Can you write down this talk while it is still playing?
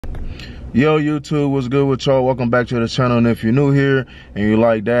Yo YouTube, what's good with y'all? Welcome back to the channel, and if you're new here and you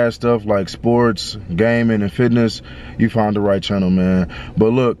like dad stuff like sports, gaming, and fitness, you found the right channel, man.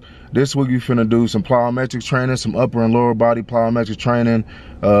 But look, this week we finna do some plyometrics training, some upper and lower body plyometrics training.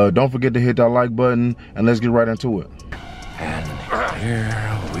 Don't forget to hit that like button, and let's get right into it. And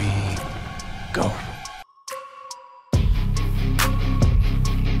here we go.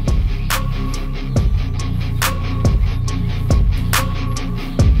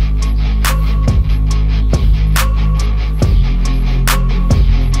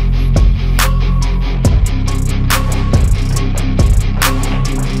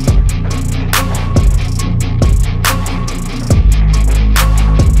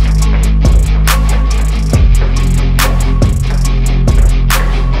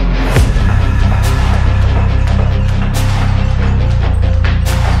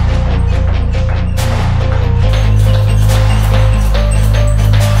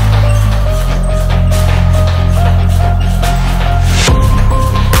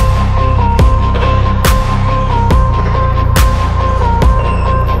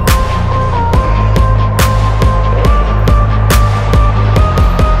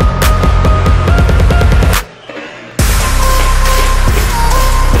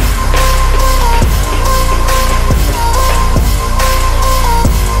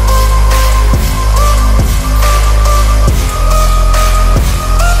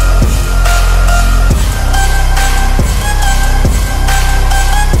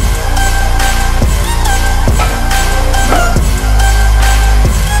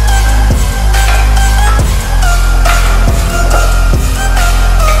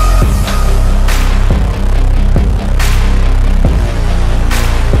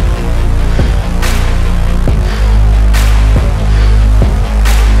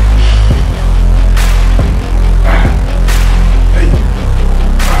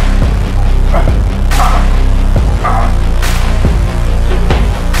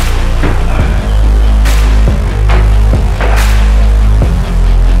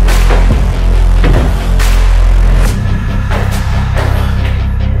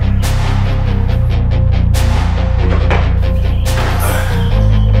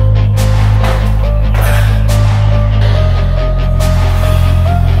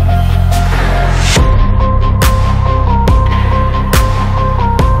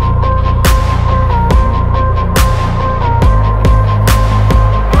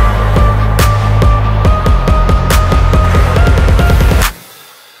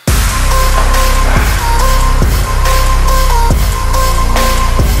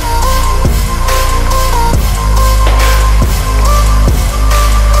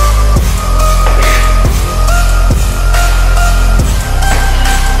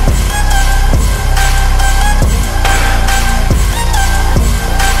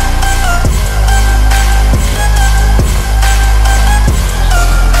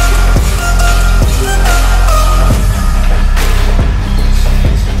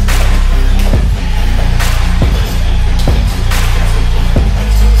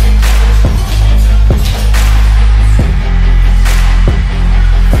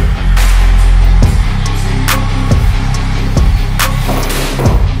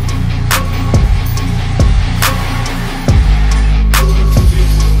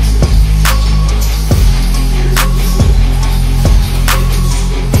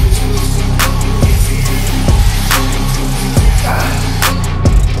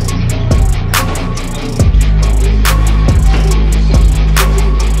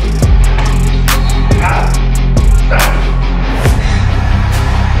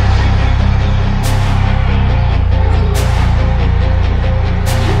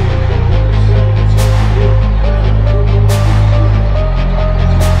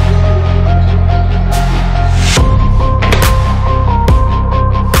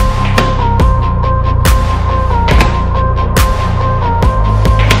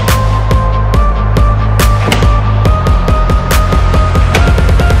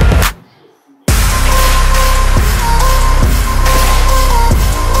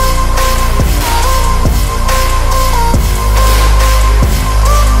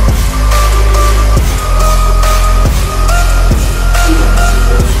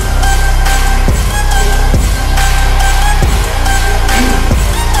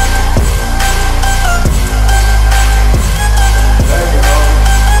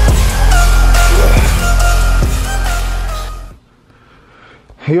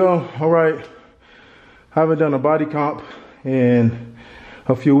 Yo, all right. Haven't done a body comp in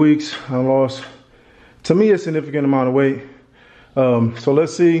a few weeks. I lost, to me, a significant amount of weight. So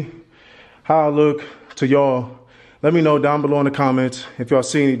let's see how I look to y'all Let me know down below in the comments if y'all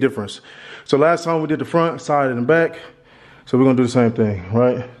see any difference. So last time we did the front, side, and the back. So we're gonna do the same thing,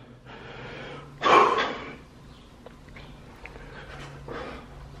 right?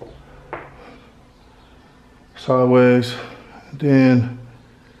 Sideways, then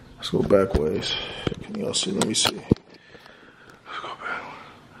let's go backwards. Can y'all see? Let me see. Let's go back.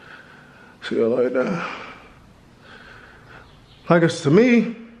 See that like that? I guess to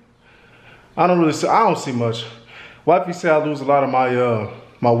me, I don't see much. Wifey said I lose a lot of my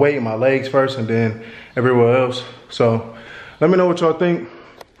my weight in my legs first, and then everywhere else. So let me know what y'all think.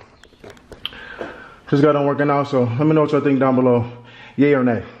 Just got done working out, so let me know what y'all think down below. Yay or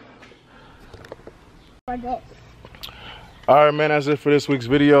nay? All right, man, that's it for this week's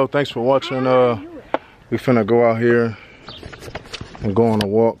video. Thanks for watching. We finna go out here and go on a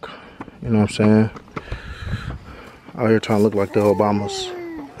walk. You know what I'm saying? Out here trying to look like the Obamas.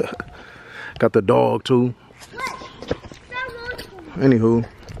 Got the dog too. Anywho,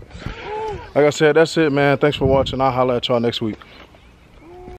 like I said, that's it, man. Thanks for watching. I'll holler at y'all next week.